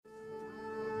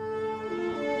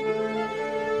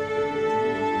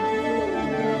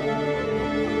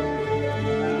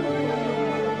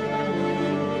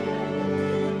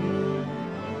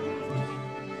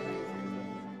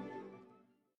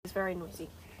It's very noisy.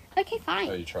 Okay, fine.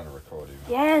 Are you trying to record him?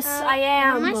 Yes, I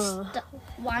am.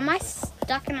 Why am I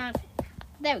stuck in a...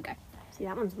 There we go. See,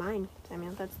 that one's mine,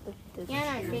 Samuel. That's the...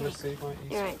 Yeah, Did no, you receive my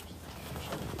You're right.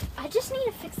 I just need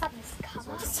to fix up this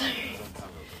cover.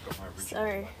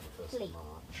 So,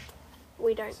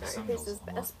 we don't know whose is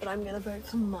best, but I'm going to vote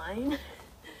for mine.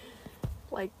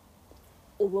 Like,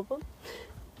 all of them.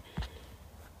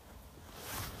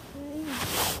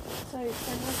 So let's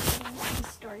get into the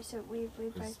story. So we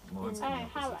both... I don't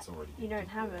have it. You don't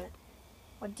have it?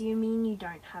 What do you mean you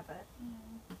don't have it?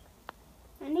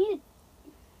 I need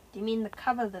Do you mean the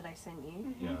cover that I sent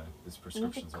you? Yeah, this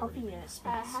prescription's already copy been it.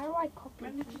 dispensed. how do I copy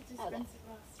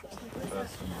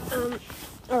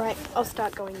Alright, I'll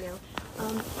start going now.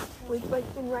 We've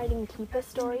both been writing keeper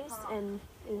stories, and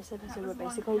in this episode we're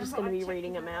basically just going to be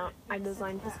reading them out. I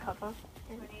designed this cover,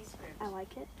 and I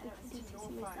like it. I can do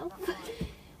this myself.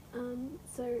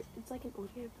 So it's like an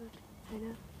audiobook,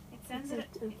 kind of.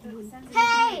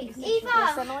 Hey,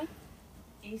 Eva! Suddenly?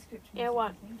 Yeah,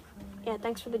 what? Yeah,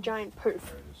 thanks for the giant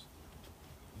poof. There it is.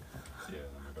 Yeah,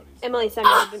 everybody's... Emily and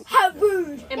Samuel have been... How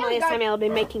rude! Emily and Samuel have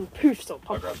been making poofs or I'll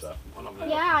pom grab poms. that.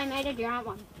 Yeah, I made a giant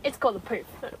one. It's called a poof,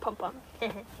 not a pom pom.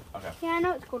 Okay. Yeah, I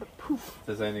know it's called a poof. If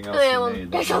there's anything else Yeah, well, you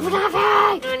need... There's over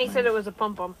nothing! And he said it was a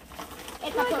pom pom.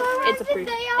 It's a poof. It's a poof.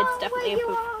 It's definitely a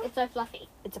poof. It's so fluffy.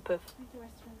 It's a poof.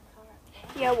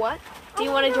 Yeah, what? Do you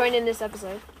want to join in this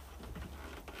episode?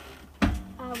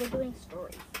 We're doing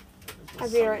stories.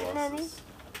 Have you written any?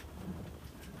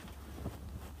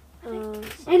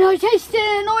 And I tasted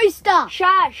an oyster!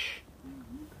 Shush!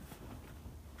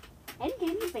 And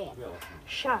gingerbread.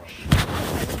 Shush.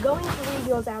 Going to read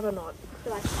yours out or not?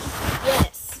 Like,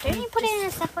 Yes. don't you put it in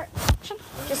a separate section?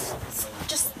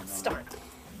 Just start.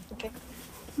 Okay.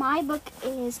 My book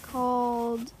is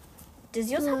called Does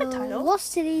yours have a title?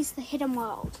 Lost Cities, The Hidden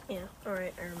World. Yeah.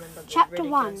 Alright, I remember. The Chapter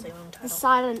 1, ridiculously long The title.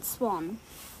 Silent Swan.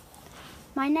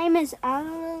 My name is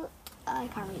I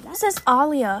can't read It that. says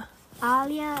Alia.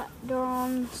 Alia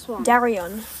Dawn Swan.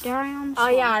 Darion. Darion Swan. Oh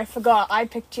yeah, I forgot. I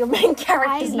picked your main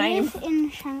character's I name. live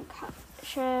in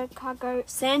Chicago.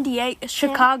 San Diego,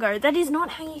 Chicago. That is not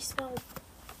how you spell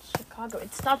Chicago.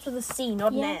 It starts with a C,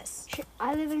 not an S.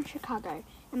 I live in Chicago,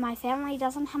 and my family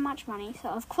doesn't have much money, so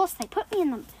of course they put me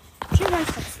in the two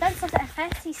most expensive and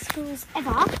fancy schools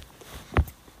ever.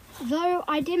 Though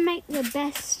I did make the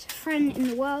best friend in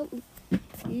the world,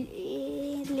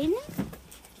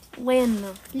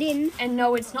 Lynn, And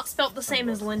no, it's not spelt the same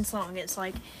as Lynn Song. It's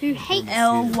like who hates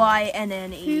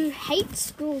Lynne. who hates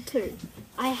school too.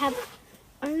 I have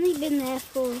only been there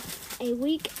for a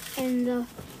week, and the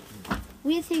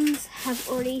weird things have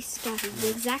already started,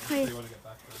 exactly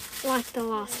like the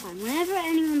last time. Whenever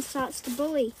anyone starts to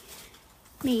bully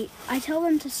me, I tell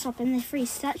them to stop, and they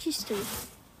freeze statues too,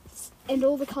 and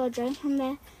all the colour drains from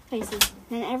their faces.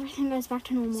 Then everything goes back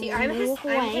to normal. See, and I'm they walk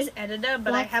away. his editor,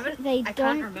 but like I they can't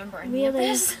don't remember any of really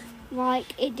this.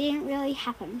 like it didn't really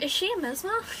happen. Is she a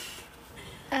mesmer?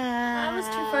 I was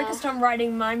too focused on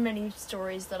writing my many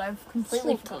stories that I've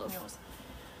completely Sort forgotten of. yours.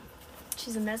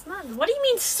 She's a mesmer? What do you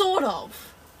mean, sort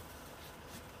of?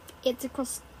 It's a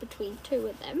cross between two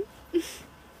of them.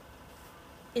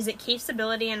 Is it Keith's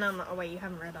ability and oh wait, you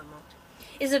haven't read Unlocked.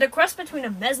 Is it a cross between a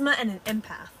mesmer and an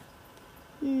empath?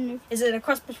 No, Is it a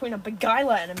cross between a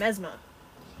beguiler and a mesmer?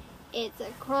 it's a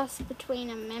cross between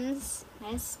a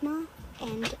mesmer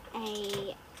and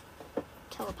a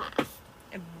telepath.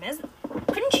 A mesmer?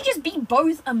 Couldn't you just be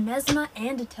both a mesmer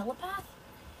and a telepath?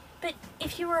 But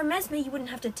if you were a mesmer, you wouldn't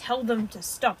have to tell them to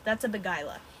stop. That's a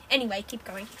beguiler. Anyway, keep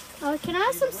going. Oh, can I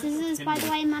have some scissors, by the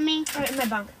way, Mummy? Oh, in my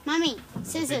bunk. Mummy,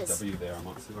 There's a big scissors. W there. I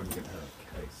might see if I can get her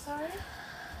a case. Sorry?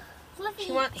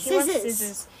 He wants Scissors.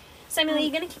 scissors. Samuel, are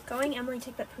you going to keep going? Emily,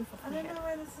 take that proof off my head.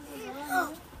 where the scissors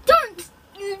are. Don't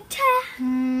you tear.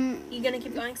 You going to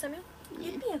keep going, Samuel?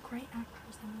 You'd be a great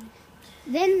actress, Emily.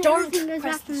 Then Don't everything goes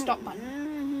press back the to stop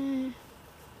normal.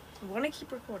 I want to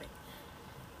keep recording.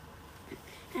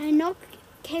 A knock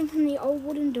came from the old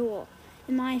wooden door,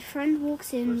 and my friend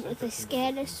walks in with a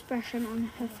scared expression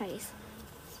on her face,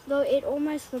 though it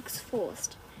almost looks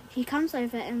forced. She comes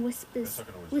over and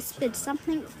whispered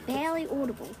something barely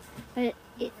audible, but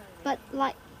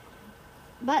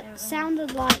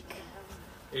sounded like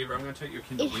Eva, I'm going to take your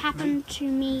Kindle it with happened to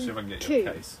me. me See if I can get you a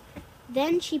too. case.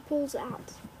 Then she pulls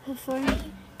out her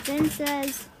phone, then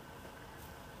says,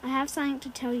 "I have something to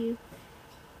tell you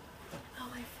Oh,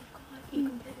 I forgot. You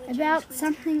completely about changed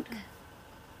something." character.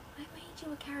 I made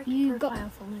you a character You profile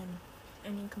for Lynn,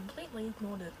 and you completely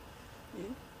ignored it.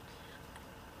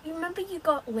 You remember you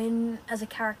got Lynn as a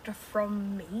character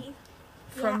from me?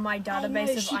 From my I know,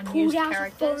 database she of pulled unused out her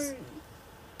characters? phone.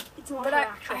 It's not But her I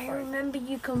actual phone. remember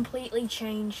you completely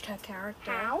changed her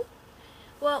character. How?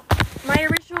 Well, my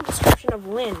original description of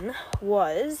Lynn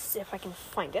was, if I can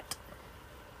find it.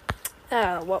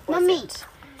 What was Mummy. it?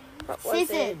 What was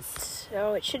Scissors. it?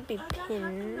 Oh, it should be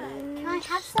pinned. Can I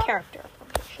have some? Character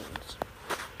applications.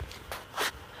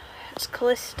 It's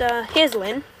Callista. Here's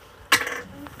Lynn.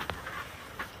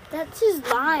 That's his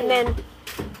line. And then,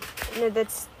 no,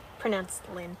 that's pronounced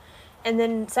Lynn. And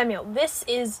then Samuel. This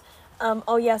is,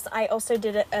 oh yes, I also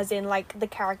did it as in, like, the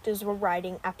characters were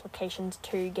writing applications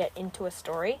to get into a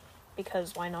story,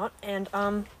 because why not? And,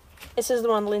 this is the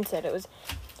one Lynn said. It was,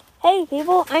 "Hey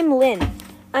people, I'm Lynn.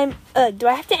 Do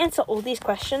I have to answer all these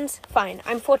questions? Fine,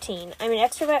 I'm 14. I'm an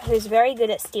extrovert who's very good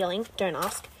at stealing. Don't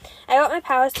ask. I got my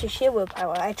powers through sheer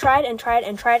willpower. I tried and tried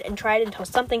and tried and tried until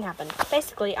something happened.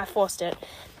 Basically, I forced it.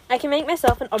 I can make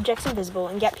myself and objects invisible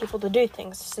and get people to do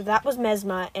things. So that was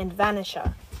Mesmer and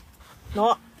Vanisher.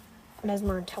 Not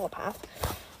Mesmer and Telepath.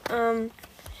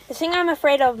 The thing I'm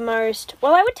afraid of most...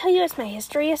 Well, I would tell you it's my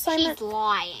history assignment. She's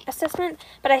lying. Assessment,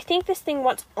 but I think this thing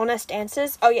wants honest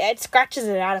answers. Oh yeah, it scratches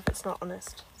it out if it's not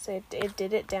honest. So it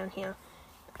did it down here.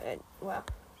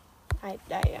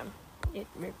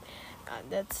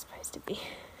 That's supposed to be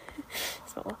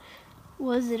smaller.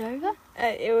 Was it over?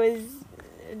 It was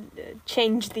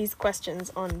change these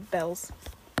questions on bells.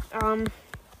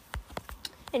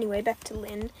 Anyway, back to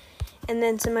Lynn, and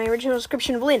then to my original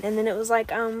description of Lynn, and then it was like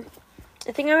the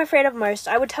thing I'm afraid of most,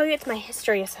 I would tell you it's my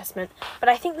history assessment, but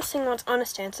I think this thing wants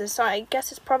honest answers, so I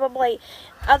guess it's probably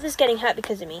others getting hurt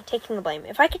because of me, taking the blame.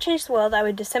 If I could change the world, I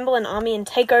would dissemble an army and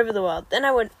take over the world. Then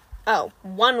I would... Oh,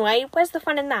 one way? Where's the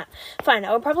fun in that? Fine,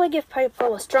 I would probably give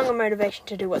people a stronger motivation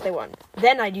to do what they want.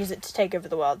 Then I'd use it to take over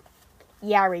the world.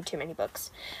 Yeah, I read too many books.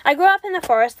 I grew up in the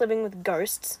forest living with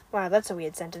ghosts. Wow, that's a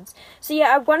weird sentence. So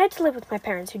yeah, I wanted to live with my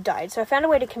parents who died, so I found a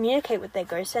way to communicate with their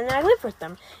ghosts, and then I lived with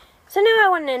them. So now I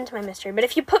want an end to my mystery, but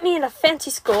if you put me in a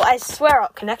fancy school, I swear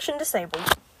up, connection disabled.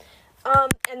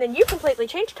 And then you completely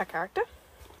changed her character.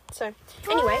 So,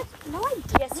 anyway. No, I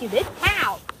didn't. Yes, you did.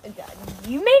 How?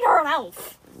 You made her an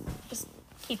elf. Just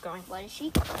keep going. What is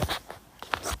she?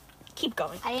 Keep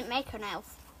going. I didn't make her an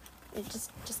elf.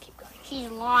 Just keep going. She's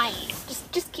lying.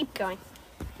 Just keep going.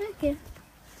 Okay.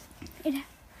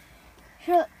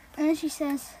 Sure. And then she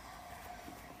says,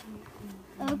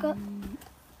 I got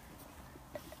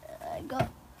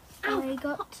I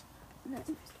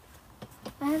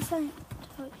have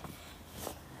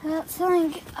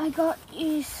something I got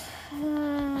you.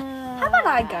 How about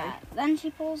I go? Then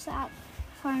she pulls out the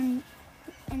phone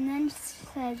and then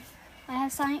said, I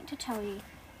have something to tell you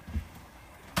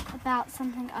about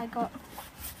something I got.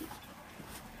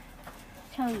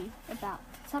 Tell you about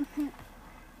something.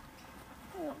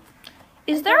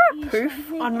 Is there a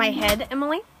poof on my head,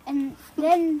 Emily? And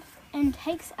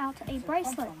takes out a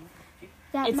bracelet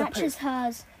that It's a matches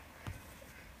hers.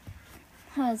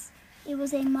 It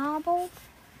was a marble.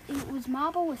 It was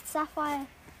marble with sapphire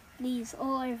leaves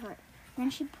all over it. Then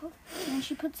she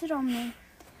puts it on me.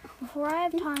 Before I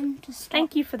have time to stop.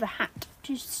 Thank you for the hat.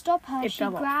 To stop her, It she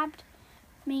fell off. grabbed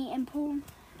me and pulled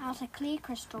out a clear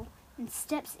crystal and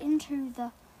steps into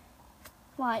the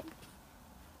light.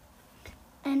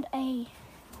 And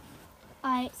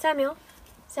Samuel.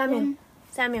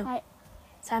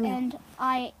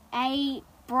 a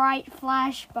bright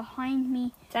flash behind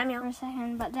me for Samuel. a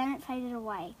second, but then it faded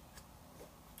away.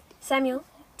 Samuel,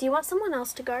 do you want someone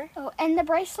else to go? Oh, and the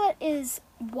bracelet is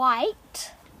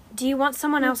white. Do you want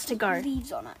someone else to with go?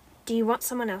 Leaves on it. Do you want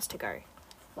someone else to go?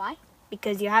 Why?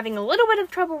 Because you're having a little bit of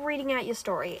trouble reading out your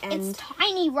story, and It's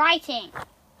tiny writing.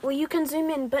 well, you can zoom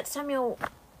in. But Samuel,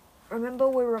 remember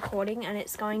we're recording, and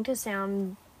it's going to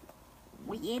sound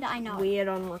Weird, I know. weird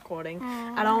on recording.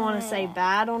 I don't want to say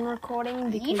bad on recording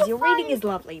because your reading is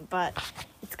lovely, but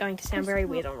it's going to sound very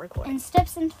weird on recording. And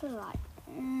steps into the light.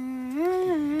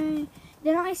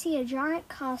 Then I see a giant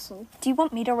castle. Do you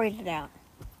want me to read it out?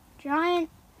 Giant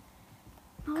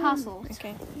castle.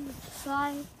 Okay.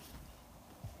 Side.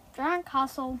 Giant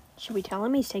castle. Should we tell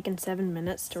him he's taken 7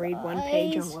 minutes to read one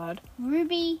page on Size. Word?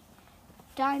 Ruby,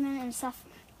 diamond, and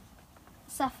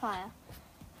sapphire.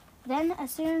 Then,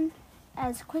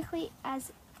 as quickly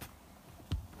as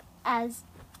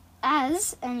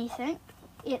anything,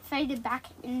 it faded back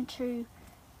into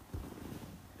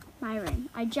my room.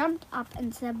 I jumped up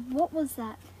and said, "What was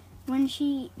that?" What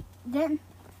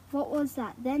was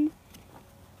that? Then.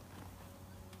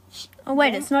 Oh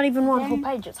wait, Then- it's not even one whole then-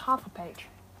 page. It's half a page.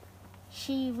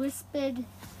 She whispered,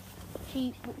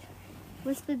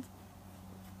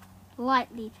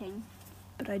 light leaping.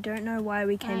 but I don't know why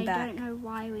we came back. I don't know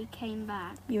why we came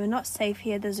back. You are not safe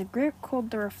here. There's a group called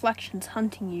the Reflections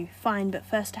hunting you. Fine, but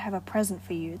first I have a present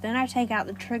for you. Then I take out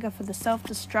the trigger for the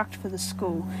self-destruct for the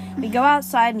school. We go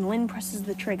outside and Lynn presses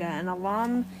the trigger. An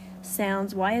alarm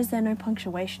sounds. Why is there no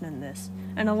punctuation in this?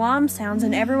 An alarm sounds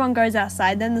and everyone goes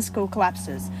outside. Then the school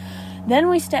collapses. Then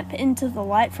we step into the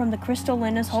light from the crystal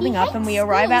Lynn is holding up, and we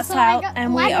arrive outside.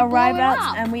 And we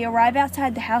arrive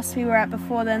outside the house we were at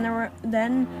before.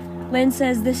 Then Lynn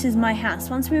says, "This is my house."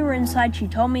 Once we were inside, she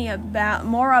told me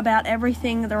more about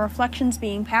everything, the Reflections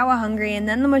being power hungry, and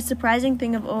then the most surprising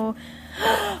thing of all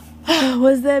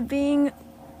was there being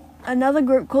another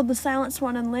group called the Silenced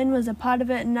One, and Lynn was a part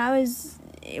of it. And I was,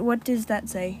 what does that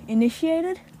say?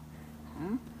 Initiated?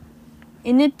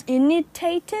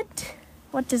 Initiated?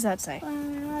 What does that say?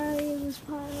 I was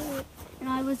part of it, and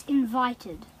I was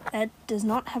invited. That does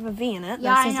not have a V in it.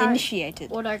 Yeah, that says I know.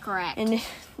 initiated. Autocorrect.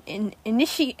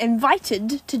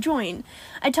 Invited to join.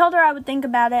 I told her I would think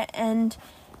about it, and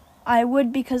I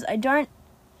would, because I don't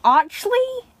actually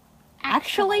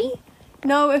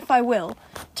know if I will.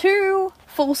 2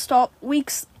 full stop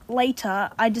weeks later,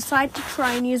 I decide to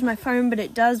try and use my phone, but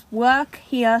it does work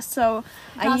here, so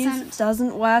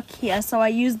doesn't work here, so I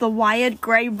use the wired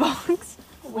grey box.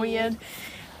 Weird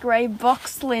grey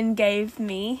box Lynn gave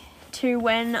me. To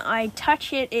when I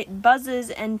touch it, it buzzes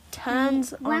and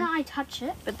turns on. When I touch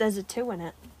it, But there's a 2 in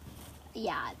it.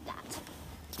 yeah,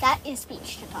 that is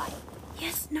speech-defying.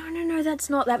 Yes, no, that's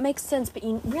not. That makes sense, but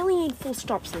you really need full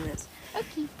stops in this.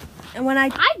 Okay. And when I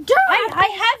I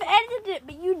have edited it,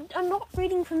 but you are not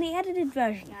reading from the edited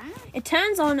version. Yeah. It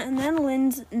turns on, and then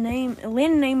Lynn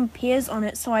name appears on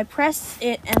it, so I press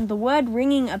it, and the word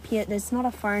ringing appears. It's not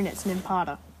a phone, it's an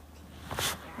imparter.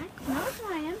 No, it's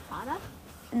not an imparter.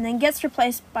 And then gets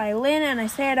replaced by Lynn, and I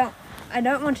say I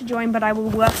don't want to join, but I will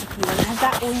work with you. And is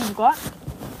that all you've got?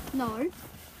 No.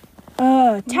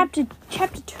 Chapter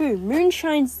 2,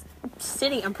 Moonshine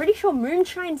City. I'm pretty sure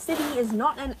Moonshine City is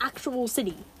not an actual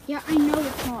city. Yeah, I know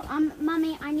it's not.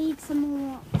 Mummy, I need some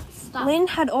more stuff. Lynn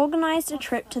had organized a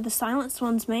trip to the Silenced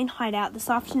One's main hideout this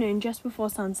afternoon just before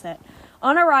sunset.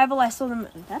 On arrival, I saw them...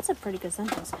 That's a pretty good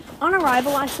sentence. On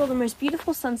arrival, I saw the most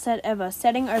beautiful sunset ever,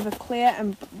 setting over clear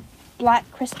and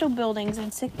black crystal buildings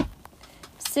and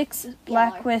six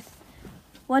black Yellow. with...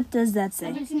 What does that I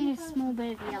say? just need a small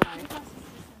bit of yellow.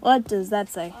 What does that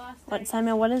say? What,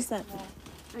 Samuel, what is that?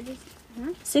 I just...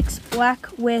 6 black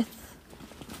with...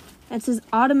 It says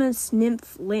Artemis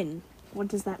Nymph Lynn. What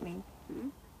does that mean?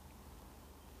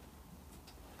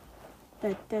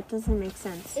 That doesn't make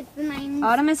sense. It's the names.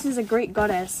 Artemis is a Greek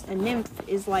goddess, and Nymph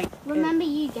is like... Remember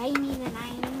you gave me the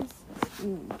names?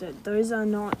 Those are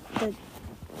not...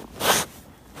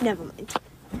 Never mind.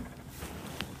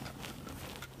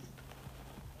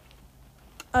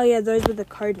 Oh yeah, those were the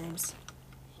code names.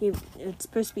 It's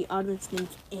supposed to be Artemis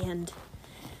Nymph and...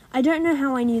 I don't know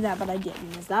how I knew that, but I did.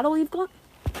 And is that all you've got?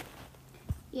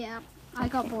 Yeah, I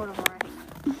got bored of writing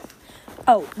it.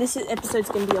 Oh, episode's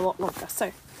going to be a lot longer,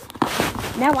 so...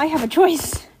 Now I have a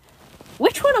choice.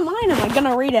 Which one of mine am I going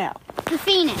to read out? The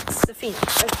Phoenix. The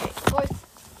Phoenix, okay.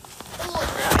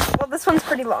 Well, this one's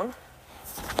pretty long.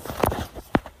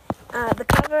 The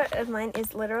cover of mine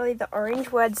is literally the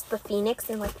orange words, the Phoenix,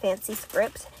 in like fancy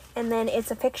script. And then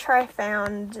it's a picture I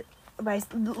found by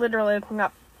literally looking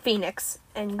up Phoenix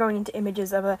and going into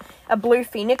images of a blue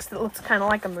phoenix that looks kind of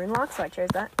like a moonlark, so I chose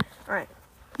that. Alright.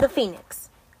 The Phoenix.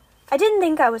 I didn't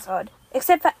think I was odd,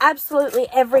 except for absolutely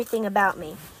everything about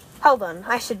me. Hold on,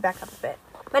 I should back up a bit.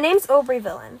 My name's Aubrey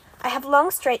Villain. I have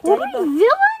long, straight, dirty... Villain?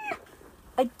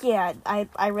 Yeah,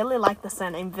 I really like the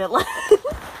surname Villain.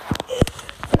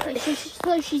 Okay,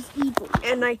 so she's evil.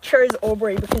 And I chose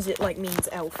Aubrey because it, like, means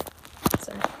elf.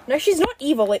 So, no, she's not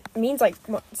evil. It means, like,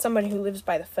 somebody who lives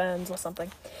by the ferns or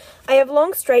something. I have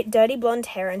long, straight, dirty blonde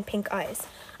hair and pink eyes.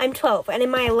 I'm 12 and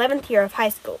in my 11th year of high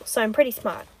school, so I'm pretty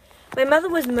smart. My mother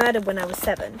was murdered when I was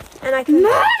 7, and I can...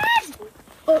 Murdered?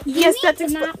 Oh, Yes,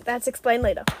 that's explained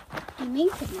later. You mean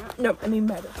kidnapped? No, I mean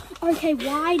murdered. Okay,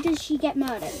 why does she get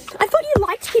murdered? I thought you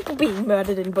liked people being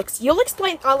murdered in books. I'll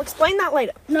explain that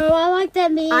later. No, I like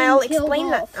them being I'll killed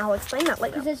explain off. that. I'll explain that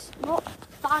later. Because it's not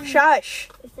fun Shush.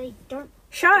 if they don't...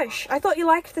 Shush. I thought you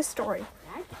liked this story.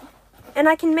 And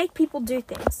I can make people do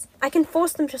things. I can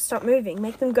force them to stop moving,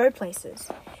 make them go places.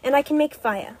 And I can make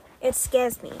fire. It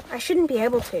scares me. I shouldn't be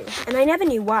able to, and I never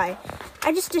knew why.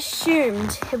 I just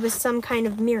assumed it was some kind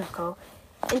of miracle,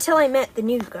 until I met the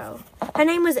new girl. Her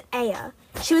name was Aya.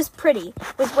 She was pretty,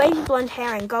 with wavy blonde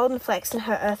hair and golden flecks in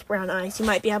her earth brown eyes. You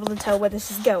might be able to tell where this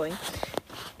is going.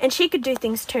 And she could do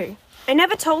things too. I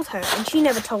never told her, and she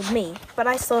never told me, but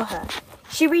I saw her.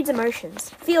 She reads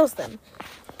emotions, feels them.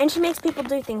 And she makes people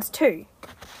do things too,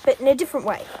 but in a different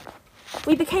way.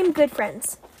 We became good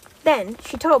friends. Then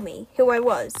she told me who I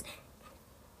was.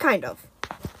 Kind of.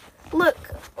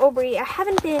 Look, Aubrey, I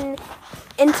haven't been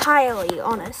entirely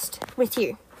honest with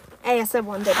you, Aya said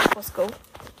one day before school.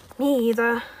 Me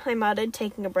either, I muttered,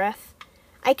 taking a breath.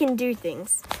 I can do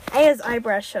things. Aya's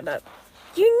eyebrows shot up.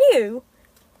 You knew?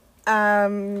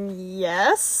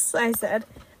 Yes, I said.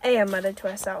 Aya muttered to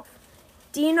herself.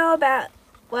 Do you know about,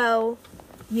 well,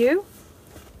 you?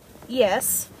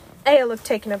 Yes. Aya looked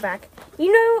taken aback.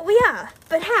 You know what we are,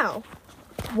 but how?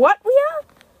 What we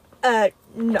are?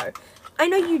 No. I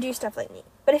know you do stuff like me,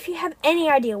 but if you have any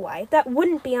idea why, that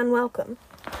wouldn't be unwelcome.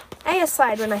 Aya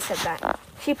sighed when I said that.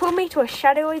 She pulled me to a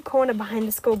shadowy corner behind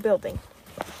the school building.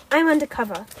 I'm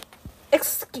undercover.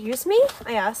 Excuse me?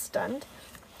 I asked, stunned.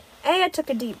 Aya took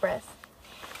a deep breath.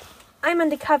 I'm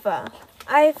undercover.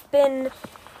 I've been,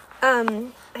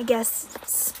 I guess,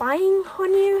 spying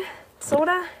on you,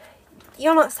 sorta.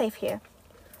 You're not safe here.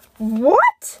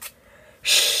 What?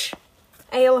 Shh!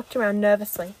 Aya looked around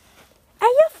nervously.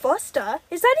 Aya Foster?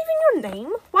 Is that even your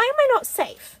name? Why am I not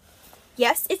safe?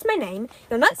 Yes, it's my name.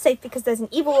 You're not safe because there's an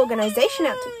evil organization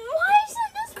out to... Why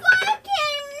isn't this working?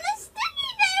 The sticky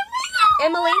note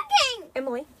isn't working.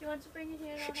 Emily. Do you want to bring it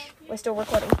here? I'll help you. We're still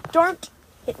recording. Don't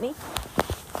hit me.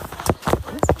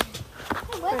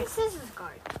 Where did scissors go?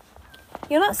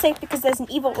 You're not safe because there's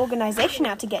an evil organization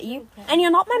out to get you. And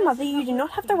you're not my mother. You do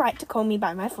not have the right to call me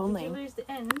by my full You name. lose the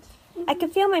end. I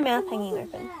could feel my mouth hanging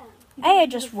open. Aya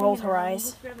just rolled her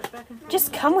eyes.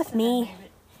 Just come with me.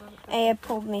 Aya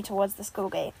pulled me towards the school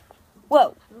gate.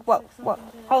 Whoa.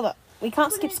 Hold up. We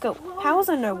can't skip school. How else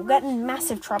I know? We'll get in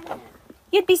massive trouble.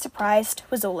 You'd be surprised,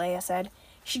 was all Aya said.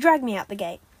 She dragged me out the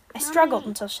gate. I struggled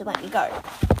until she let me go.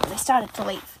 And I started to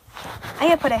leave.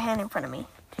 Aya put her hand in front of me.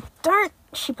 Don't,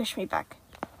 she pushed me back.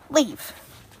 Leave.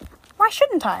 Why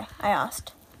shouldn't I? I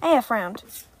asked. Aya frowned.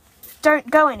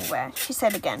 Don't go anywhere, she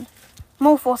said again.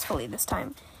 More forcefully this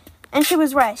time. And she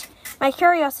was right. My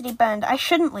curiosity burned. I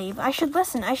shouldn't leave. I should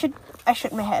listen. I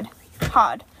shook my head.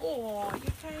 Hard. Oh,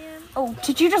 you can. Oh,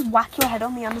 did you just whack your head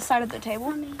on the underside of the table?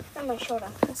 On my shoulder.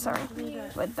 Sorry.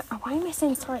 Why am I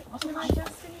saying sorry? It wasn't I like...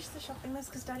 just finished the shopping list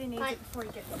because Daddy needs it before he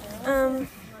gets there.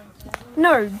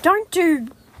 No, don't do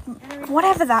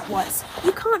whatever that was.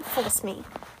 You can't force me.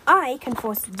 I can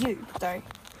force you, though,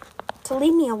 to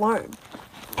leave me alone.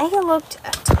 Aya looked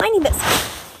a tiny bit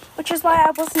scared, which is why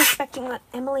I wasn't expecting what...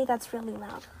 Emily, that's really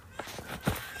loud.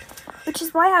 Which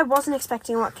is why I wasn't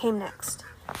expecting what came next.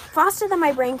 Faster than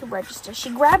my brain could register, she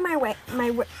grabbed my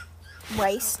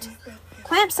waist,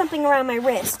 clamped something around my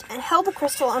wrist, and held the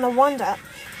crystal on a wand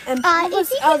and pulled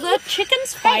us... Are the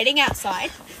chickens fighting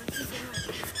outside?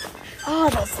 Oh,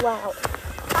 that's loud.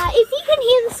 If you can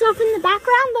hear the stuff in the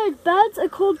background, those birds are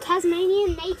called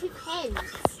Tasmanian native hens.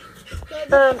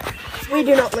 We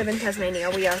do not live in Tasmania.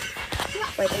 We are,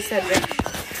 like I said, we're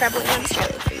traveling on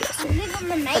Australia for years. We live on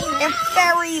the mainland. They're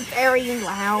very, very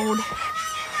loud.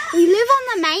 We live on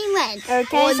the mainland.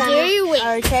 Okay, or Samuel. do we?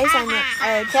 Okay, Samuel.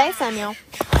 Okay, Samuel.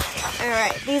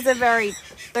 Alright,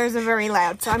 those are very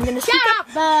loud, so I'm gonna speak Shut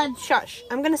up, birds. Shush.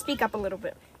 I'm gonna speak up a little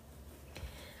bit.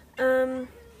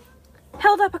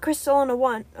 Held up a crystal on a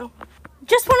wand. Oh.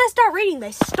 Just when I start reading,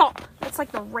 they stop. It's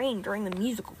like the rain during the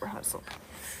musical rehearsal.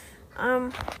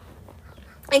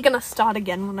 They're gonna start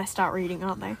again when I start reading,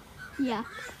 aren't they? Yeah.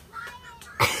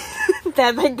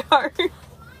 There they go.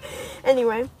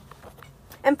 Anyway.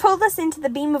 And pulled us into the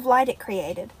beam of light it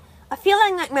created. A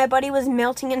feeling like my body was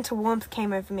melting into warmth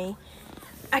came over me.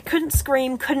 I couldn't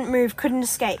scream, couldn't move, couldn't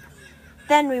escape.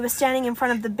 Then we were standing in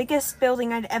front of the biggest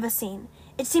building I'd ever seen.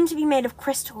 It seemed to be made of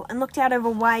crystal and looked out over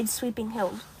wide, sweeping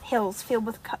hills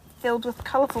filled with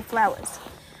colourful flowers.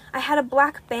 I had a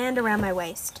black band around my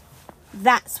waist.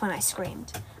 That's when I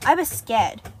screamed. I was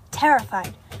scared,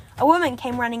 terrified. A woman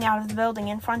came running out of the building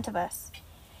in front of us.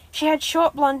 She had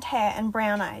short blonde hair and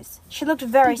brown eyes. She looked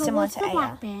very similar to Aya.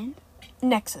 Black band?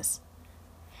 Nexus.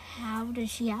 How does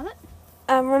she have it?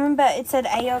 Remember it said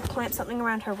Aya clamped something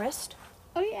around her wrist?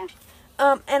 Oh, yeah.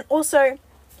 And also,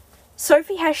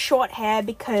 Sophie has short hair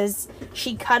because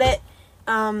she cut it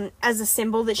as a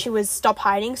symbol that she was stop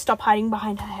hiding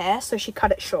behind her hair, so she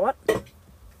cut it short.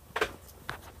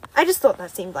 I just thought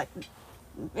that seemed like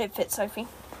it fit Sophie.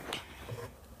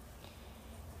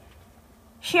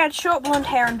 She had short blonde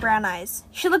hair and brown eyes.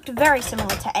 She looked very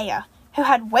similar to Aya, who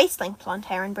had waist-length blonde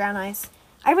hair and brown eyes.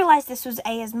 I realized this was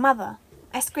Aya's mother.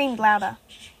 I screamed louder.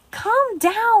 Calm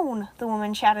down, the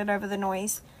woman shouted over the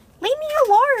noise. Leave me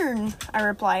alone, I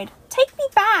replied. Take me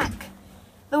back.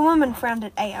 The woman frowned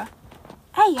at Aya.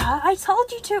 Aya, I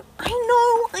told you to... I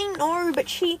know, but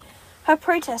her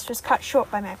protest was cut short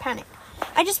by my panic.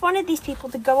 I just wanted these people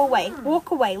to go away,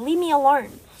 walk away, leave me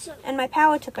alone. And my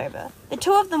power took over. The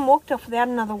two of them walked off without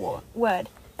another word.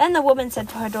 Then the woman said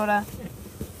to her daughter,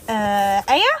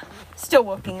 Aya? Still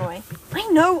walking away.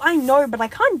 I know, but I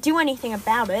can't do anything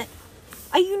about it.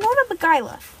 Are you not a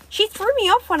beguiler? She threw me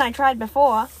off when I tried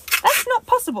before. That's not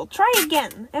possible. Try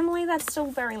again. Emily, that's still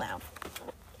very loud.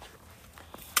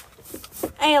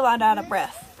 Aya let out a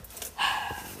breath.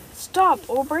 Stop,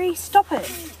 Aubrey. Stop it.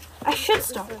 I should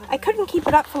stop. I couldn't keep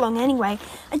it up for long anyway.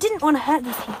 I didn't want to hurt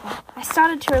these people. I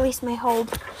started to release my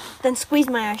hold, then squeezed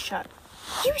my eyes shut.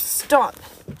 You stop.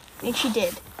 And she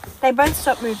did. They both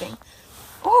stopped moving.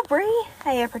 Aubrey,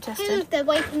 Aya protested. They're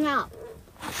waking up.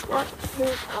 What?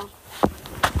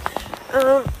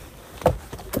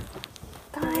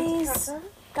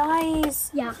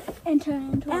 Guys. Yeah. Enter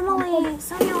into Emily,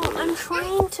 Samuel, I'm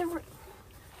trying to...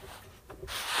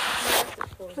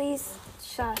 Please,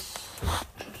 shush.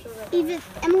 Even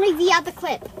Emily, the other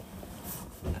clip.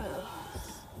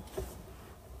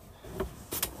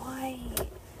 Why?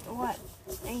 What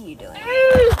are you doing?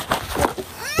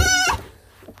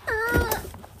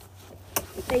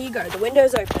 There you go. The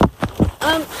window's open.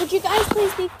 Could you guys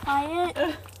please be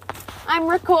quiet? I'm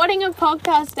recording a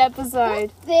podcast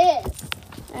episode. This.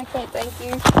 Okay, thank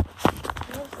you.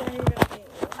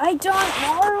 I don't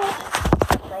know.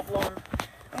 Problem.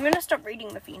 I'm gonna stop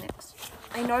reading the Phoenix.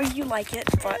 I know you like it,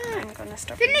 but I'm gonna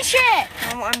stop. Finish it.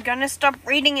 No, I'm gonna stop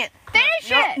reading it.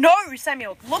 Finish it. No,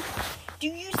 Samuel. Look. Do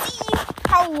you see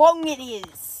how long it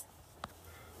is?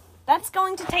 That's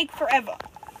going to take forever.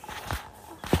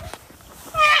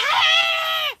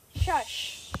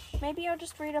 Shush. Maybe I'll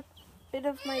just read a bit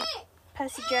of my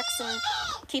Percy Jackson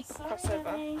Keeper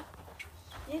crossover.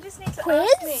 You just need to Quiz?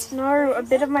 ask me. No, a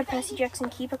bit of my Percy Jackson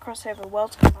Keeper crossover,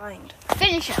 Worlds Combined.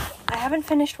 Finish it. I haven't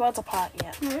finished Worlds Apart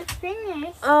yet.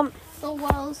 Finish The the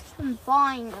world's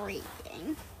combined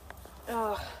reading.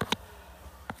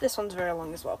 This one's very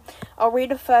long as well. I'll read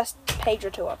the first page or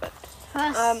two of it.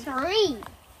 First three.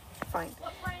 Fine.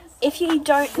 If you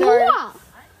don't know... Four.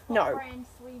 No.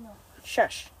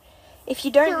 Shush. If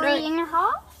you don't Three know... and a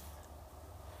half.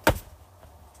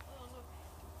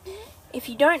 If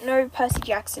you don't know Percy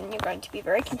Jackson, you're going to be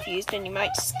very confused and you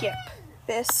might skip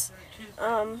this.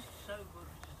 And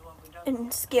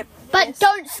skip But this.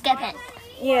 don't skip it.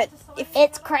 Yeah, if...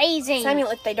 It's crazy.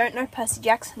 Samuel, if they don't know Percy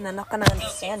Jackson, they're not going to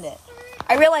understand it.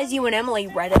 I realize you and Emily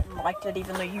read it and liked it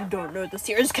even though you don't know the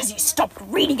series because you stopped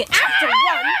reading it chapter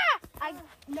 1.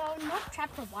 No, not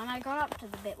chapter 1. I got up to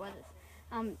the bit where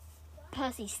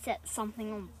Percy set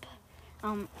something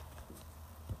on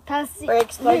Percy. Where it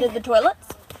exploded the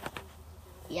toilets?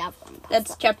 Yeah,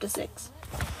 That's chapter 6.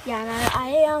 yeah. No,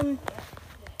 I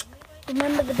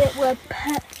remember the bit where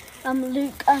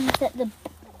Luke set the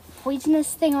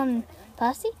poisonous thing on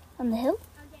Percy on the hill.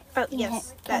 Oh,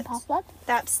 yes.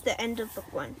 That's the end of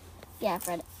book 1. Yeah, I've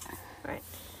read it. Right.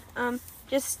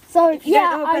 Just So if you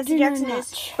don't know what I Percy do know Jackson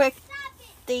is, much. quick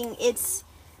thing, it's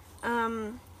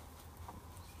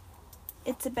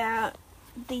about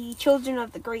the children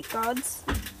of the Greek gods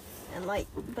and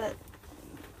but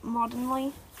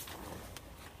modernly.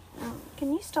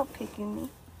 Can you stop kicking me?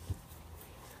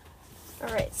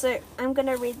 Alright, so I'm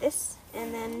gonna read this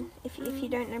and then if you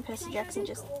don't know Percy Jackson,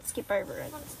 just skip over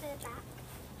it.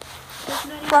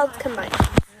 Worlds Combined.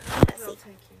 Percy.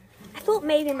 I thought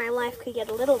maybe my life could get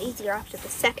a little easier after the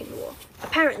Second War.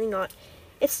 Apparently not.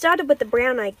 It started with the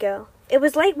brown-eyed girl. It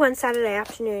was late one Saturday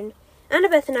afternoon.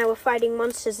 Annabeth and I were fighting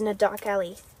monsters in a dark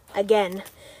alley. Again.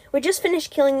 We just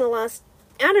finished killing the last...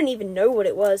 I don't even know what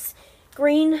it was.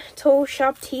 Green, tall,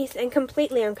 sharp teeth, and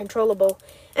completely uncontrollable.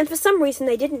 And for some reason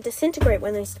they didn't disintegrate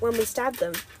when we stabbed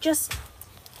them. Just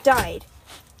died.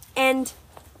 And...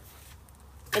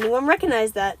 anyone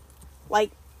recognize that?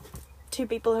 Like, 2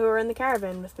 people who were in the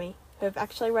caravan with me, who have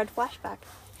actually read Flashback.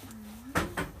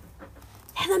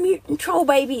 They're the mutant troll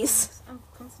babies! I'm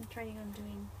concentrating on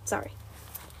doing... Sorry.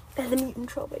 They're the mutant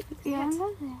troll babies. Yeah,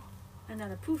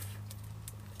 another poof.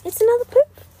 It's another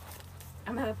poop.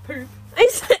 Another poof. I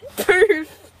said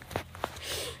poof.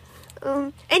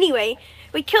 Anyway,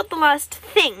 we killed the last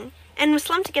thing, and were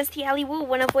slumped against the alley wall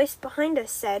when a voice behind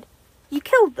us said, "You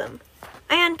killed them."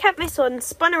 I uncapped my sword and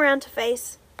spun around to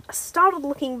face a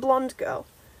startled-looking blonde girl.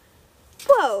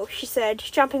 "Whoa," she said,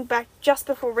 jumping back just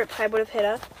before Riptide would have hit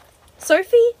her.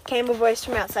 "Sophie?" came a voice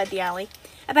from outside the alley.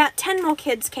 About 10 more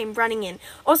kids came running in.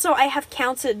 Also, I have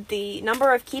counted the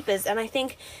number of keepers, and I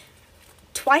think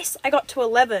twice I got to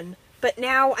 11. But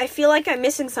now I feel like I'm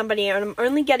missing somebody, and I'm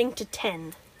only getting to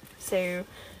 10. So,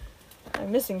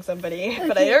 I'm missing somebody,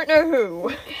 but I don't know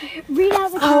who. Read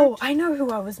out the Oh, I know who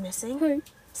I was missing. Who?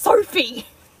 Sophie!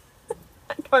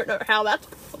 don't know how that's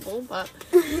possible, but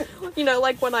you know,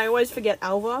 like when I always forget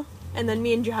Alva, and then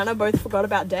me and Johanna both forgot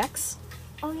about Dex.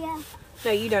 Oh yeah.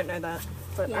 No, you don't know that,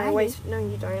 but Yeah, I always no,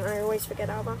 you don't. I always forget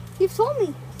Alva. You've told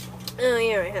me. Oh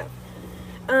yeah, I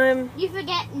have. You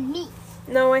forget me.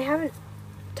 No, I haven't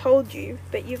told you,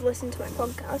 but you've listened to my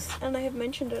podcast, and I have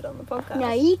mentioned it on the podcast.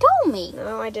 No, you told me.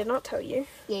 No, I did not tell you.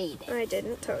 Yeah, you did. I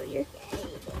didn't tell you.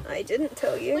 I didn't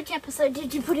tell you. Which episode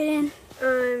did you put it in?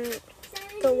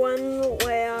 The one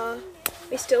where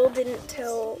we still didn't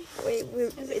tell.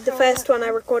 The first one I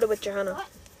recorded with Johanna.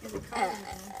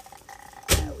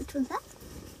 Which one's that?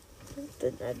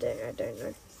 I don't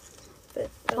know. But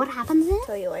What happens in I'll it?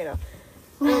 tell you later.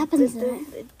 What happens in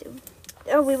it?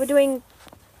 Oh, we were doing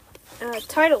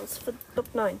titles for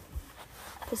book 9.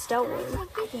 For Star Wars.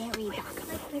 I didn't read that.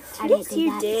 I Yes, didn't do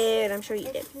you that. did. I'm sure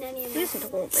you did. You listened to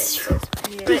all my episodes.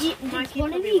 Did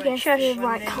one of you guess the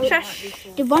right color? Shush.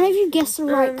 Did one of you guess the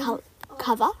right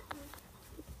cover?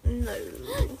 No.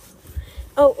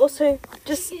 Oh, also,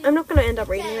 just I'm not gonna end up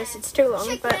reading this. It's too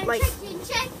long. But like,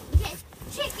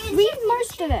 Read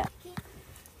most of it.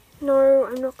 no,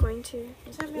 I'm not going to.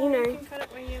 You know, Cut it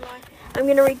when you like. I'm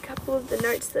gonna read a couple of the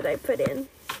notes that I put in.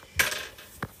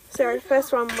 So the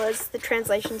first one was the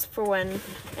translations for when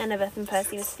Annabeth and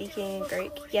Percy were speaking in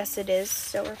Greek. Yes, it is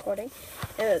still recording.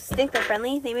 It was, think they're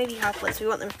friendly. They may be half-bloods. We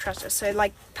want them to trust us. So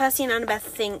like Percy and Annabeth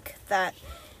think that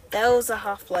those are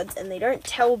half-bloods, and they don't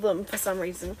tell them for some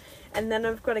reason. And then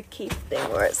I've got a Keith thing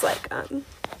where it's like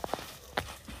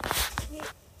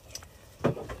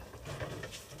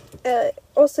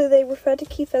also they refer to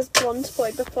Keith as Blonde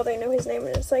Boy before they know his name,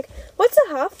 and it's like, what's a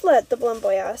half-blood? The blonde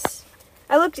boy asks.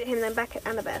 I looked at him, then back at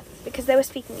Annabeth, because they were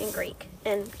speaking in Greek,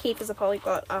 and Keith is a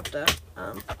polyglot after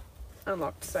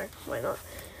unlocked, so why not?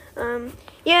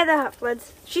 Yeah, they're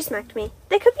half-bloods. She smacked me.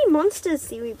 They could be monsters,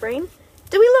 Seaweed Brain.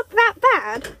 Do we look that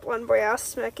bad? One boy asked,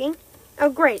 smirking. Oh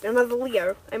great, another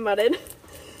Leo, I muttered.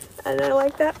 And I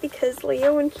like that because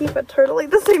Leo and Keith are totally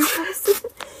the same person.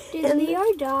 Did Leo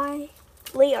die?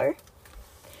 Leo?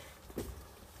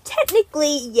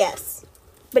 Technically, yes.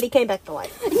 But he came back to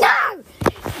life. No!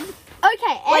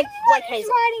 Okay, Like everyone who's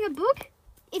Hazel. writing a book,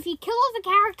 if you kill off a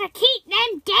character, keep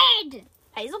them dead!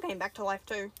 Hazel came back to life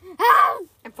too. Oh!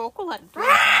 And Forkle had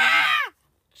Ah!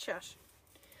 Shush.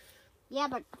 Yeah,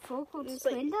 but Forkle's It's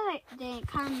like- twin didn't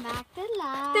come back to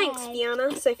life. Thanks,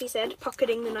 Fiona, Sophie said,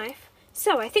 pocketing the knife.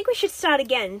 So, I think we should start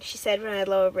again, she said when I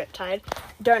lowered Riptide.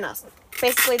 Don't ask.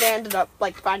 Basically, they ended up,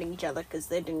 like, fighting each other because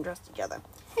they didn't trust each other.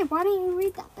 Hey, why don't you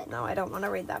read that bit? No, I don't want to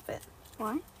read that bit.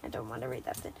 Why? I don't want to read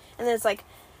that bit. And then it's like,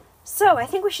 so, I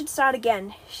think we should start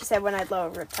again, she said when I'd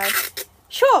lowered Riptide.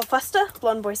 Sure, Foster,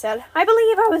 Blonde Boy said. I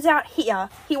believe I was out here.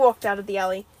 He walked out of the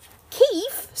alley.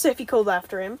 Keith, Sophie called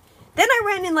after him. Then I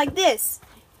ran in like this.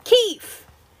 Keith!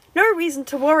 No reason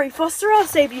to worry, Foster. I'll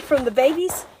save you from the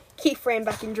babies. Keith ran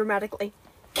back in dramatically.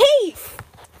 Keith!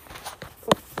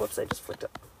 Oh, whoops, I just flicked it.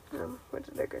 Where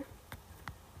did I go?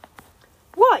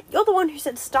 What? You're the one who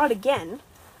said start again?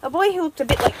 A boy who looked a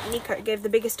bit like Nico gave the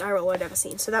biggest eye roll I'd ever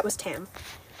seen, so that was Tam.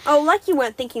 Oh, like you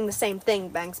weren't thinking the same thing,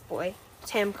 Banks boy.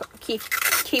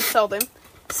 Keith told him.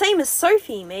 Same as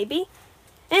Sophie, maybe.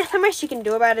 The most you can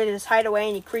do about it is hide away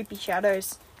in your creepy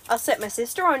shadows. I'll set my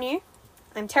sister on you.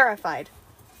 I'm terrified.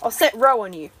 I'll set Ro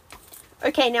on you.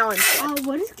 Okay, now I'm scared.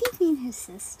 What does Keith mean, his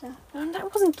sister?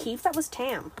 That wasn't Keith, that was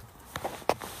Tam.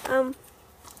 And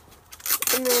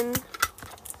then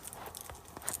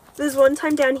there's one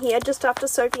time down here, just after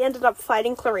Sophie ended up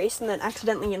fighting Clarice and then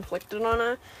accidentally inflicted on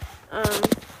her.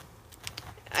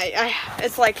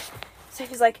 It's like,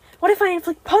 Sophie's like, what if I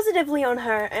inflict positively on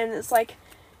her? And it's like,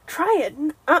 try it.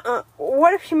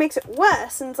 What if she makes it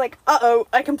worse? And it's like,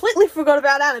 I completely forgot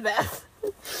about Annabeth.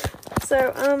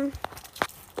 So,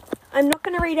 I'm not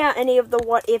going to read out any of the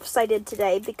what ifs I did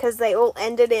today because they all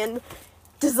ended in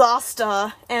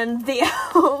disaster and the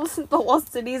elves, the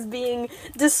lost cities being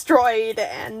destroyed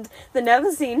and the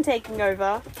Neverseen taking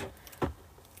over.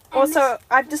 Also,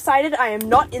 I've decided I am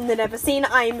not in the Neverseen,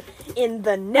 I'm in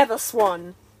the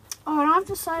Neverswan. Oh, and I've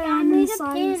decided I'm in the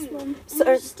silence one. So,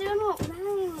 You're still not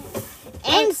wearing it.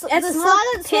 And It's the the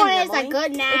silence silence one one is a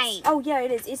good name. Oh, yeah,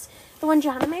 it is. It's the one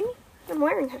Johanna made me. I'm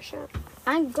wearing her shirt.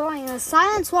 I'm going. The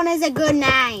silence one is a good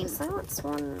name. Silence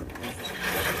one.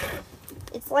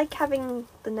 It's like having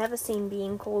the Neverseen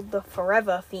being called the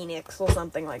Forever Phoenix or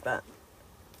something like that.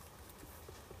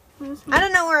 I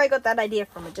don't know where I got that idea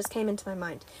from. It just came into my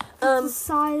mind. It's a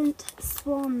silent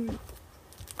swan.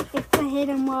 It's the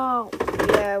hidden world.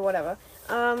 Yeah, whatever.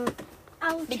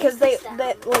 Because they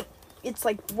like, it's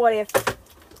like, what if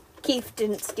Keith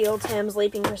didn't steal Tam's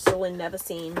leaping crystal in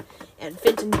Neverseen, and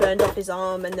Finton burned off his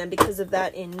arm, and then because of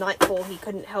that, in Nightfall, he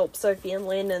couldn't help Sophie and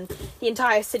Lynn, and the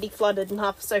entire city flooded, and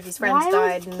half of Sophie's friends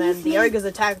died, and then the ogres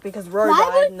attacked because Ro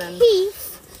died, and then...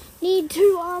 Keith need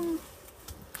to,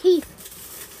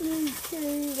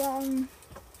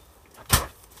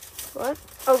 What?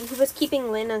 Oh, he was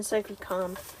keeping Lynn and Sophie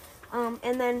calm.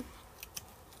 And then,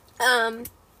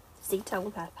 see,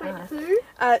 telepath, huh? Who?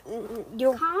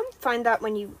 You'll Calm? find that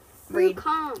when you Who read.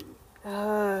 calm?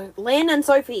 Lynn and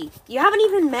Sophie. You haven't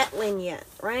even met Lynn yet,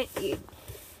 right?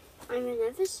 I'm in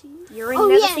Neverseen. You're in Oh,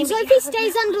 Neverseen, yeah, and but you Sophie haven't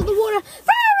stays met- under the water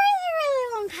for a really,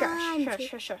 really long time. Shush,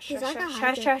 shush, shush, She's shush, like a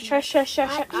shush, shush, shush, shush, shush,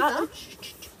 shush, Eva.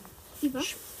 Eva.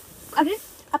 Couldn't.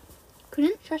 Up.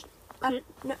 Couldn't. Shush, up,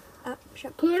 no, up,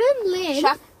 shut, Couldn't live.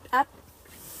 shut, up,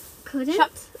 Couldn't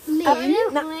shut, live.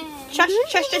 up, no, shush,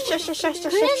 shush, shush, shush, shush, shush, shush,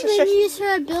 Couldn't shush, Lynn shush, use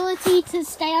her ability to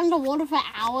stay underwater for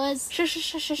hours? shush, shush,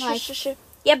 shush, shush, Like- shush, shush.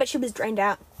 Yeah, but she was drained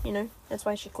out, you know, that's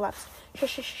why she collapsed. Shush,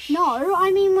 shush, shush. No,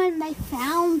 I mean when they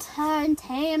found her and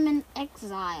Tam in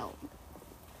exile.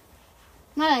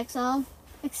 Not exile.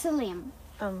 Exilium.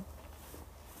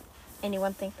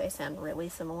 Anyone think they sound really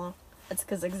similar? It's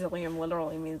because exilium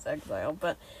literally means exile,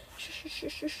 but...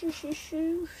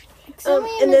 Exilium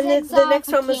and then is the exile next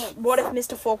for one was, kids. what if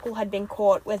Mr. Forkle had been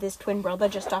caught with his twin brother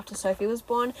just after Sophie was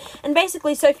born? And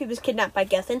basically, Sophie was kidnapped by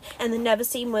Gethin, and the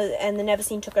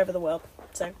Neverseen took over the world.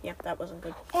 So, yeah, that wasn't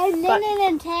good. And But- Lynn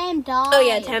and Tam died. Oh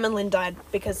yeah, Tam and Lynn died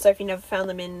because Sophie never found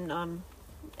them in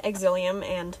exilium,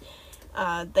 and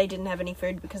they didn't have any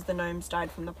food because the gnomes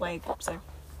died from the plague. So,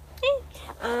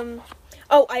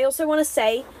 oh, I also want to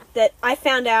say that I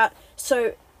found out.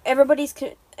 So everybody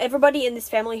in this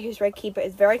family who's Red Keeper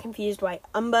is very confused why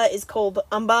Umber is called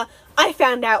Umber. I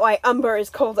found out why Umber is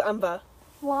called Umber.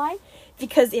 Why?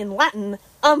 Because in Latin,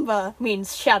 Umber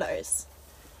means shadows.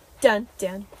 Dun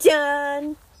dun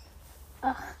dun.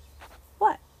 Ugh.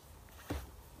 What?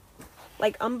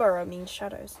 Like Umbra means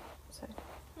shadows. So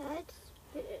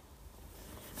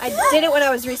I did it when I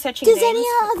was researching Does names. any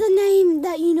other name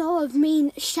that you know of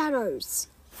mean shadows?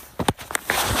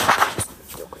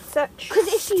 Search Because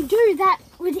if you do, that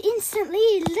would instantly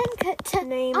link it to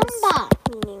names Umber.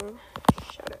 meaning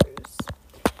shadows.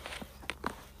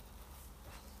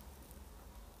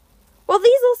 Well,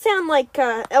 these all sound like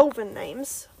elven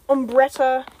names.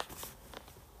 Umbretta.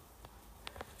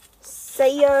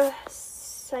 Saya.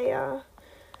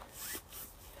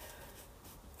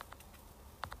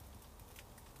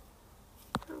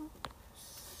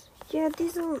 Yeah,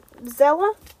 these are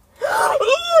Zella. Oh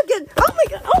my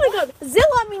god!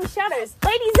 Zilla means shadows.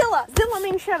 Lady Zilla. Zilla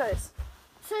means shadows.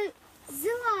 So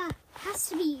Zilla has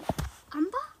to be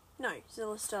Umber? No,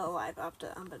 Zilla's still alive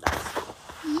after Umber dies.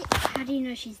 Yeah. How do you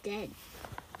know she's dead?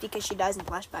 Because she dies in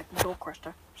flashback, the door crushed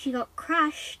her. She got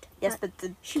crushed. Yes, but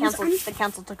the she was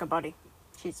council took her body.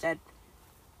 She's dead.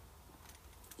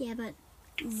 Yeah, but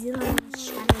Zilla means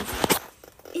shadows.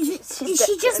 Is she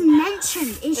dead. just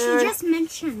mentioned? Is she just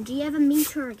mentioned? Do you ever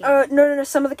meet her again? No.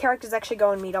 Some of the characters actually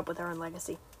go and meet up with her in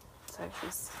Legacy. So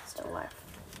she's still alive.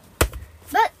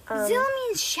 But Zilla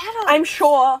means shadows. I'm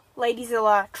sure Lady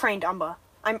Zilla trained Umber.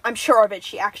 I'm sure of it.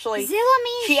 She actually... Zilla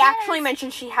means She shadows. actually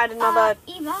mentioned she had another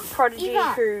Eva, prodigy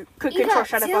Eva, who could Eva, control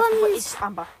shadow Zilla fluff, but means- it's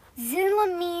Umber.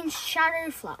 Zilla means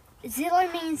shadow fluff. Zilla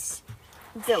means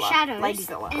Zilla. shadows. Lady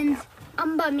Zilla. And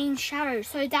Umber means shadows.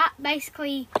 So that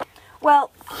basically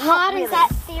Well, not hardens really. that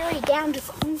theory down to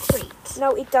concrete.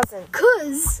 No, it doesn't.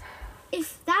 Because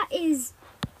if that is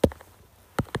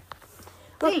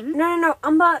Look, thing, no.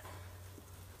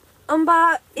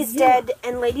 Umber is Zilla. dead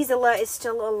and Lady Zilla is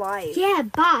still alive. yeah,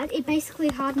 but it basically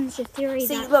hardens your theory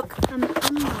See, that look. Umber.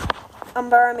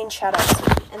 Umber means shadows.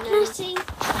 And Can I then, see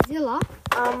Zilla?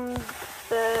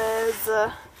 there's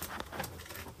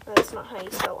that's not how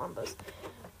you spell umbers.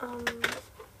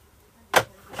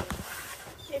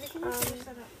 Maybe can you finish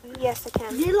that up, please? Yes, I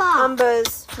can. Zilla.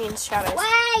 Umbers means shadows.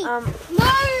 Wait.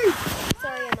 No!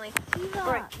 Sorry, Emily. Zilla.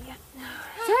 Right, yeah.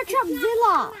 Search up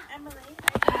Zilla. Emily?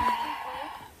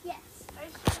 Yes.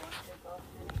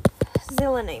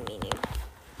 Zilla name meaning.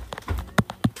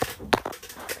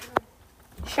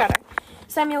 Shadow.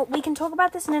 Samuel, we can talk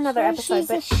about this in another episode,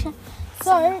 but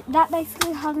So that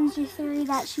basically hardens your theory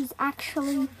that she's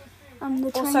actually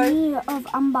the Also- trainee of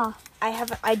Umber. I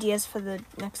have ideas for the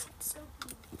next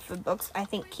for books. I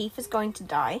think Keith is going to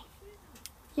die.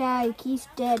 Yeah, Keith's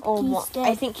dead. Or Keith's what? dead.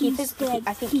 I think Keith is. dead.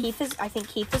 I think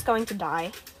Keith is going to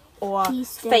die, or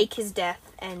Keith's dead. fake his death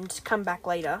and come back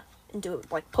later and do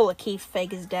it like pull a Keith,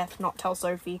 fake his death, not tell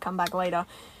Sophie, come back later.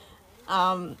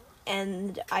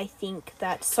 And I think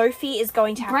that Sophie is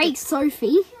going to have Break to.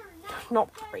 Sophie. not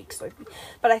break Sophie,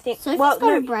 but I think Sophie's well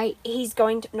got a no, break. he's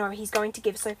going to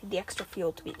give Sophie the extra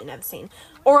fuel to beat the Neverseen.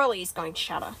 Orally he's going to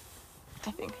shatter,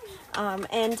 I think.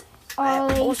 And I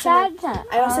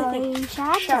also think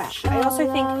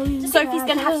Sophie's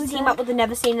going to have to team up with the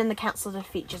Neverseen and the Council to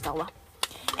defeat Gisela.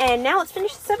 And now let's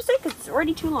finish this episode because it's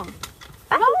already too long.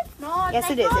 Bye. No, it's not. Yes,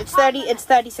 There's it is. no It's time 30. limit. It's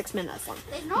 36 minutes long.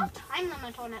 There's no time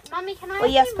limit on it. Mummy, can I Well,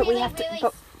 yes, have but the we have to. really,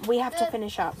 But we have to the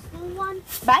finish up. small one?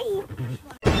 Bye.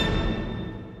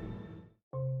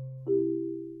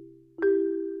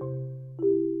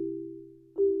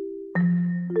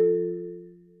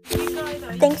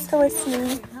 Thanks for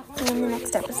listening. See you in the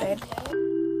next episode.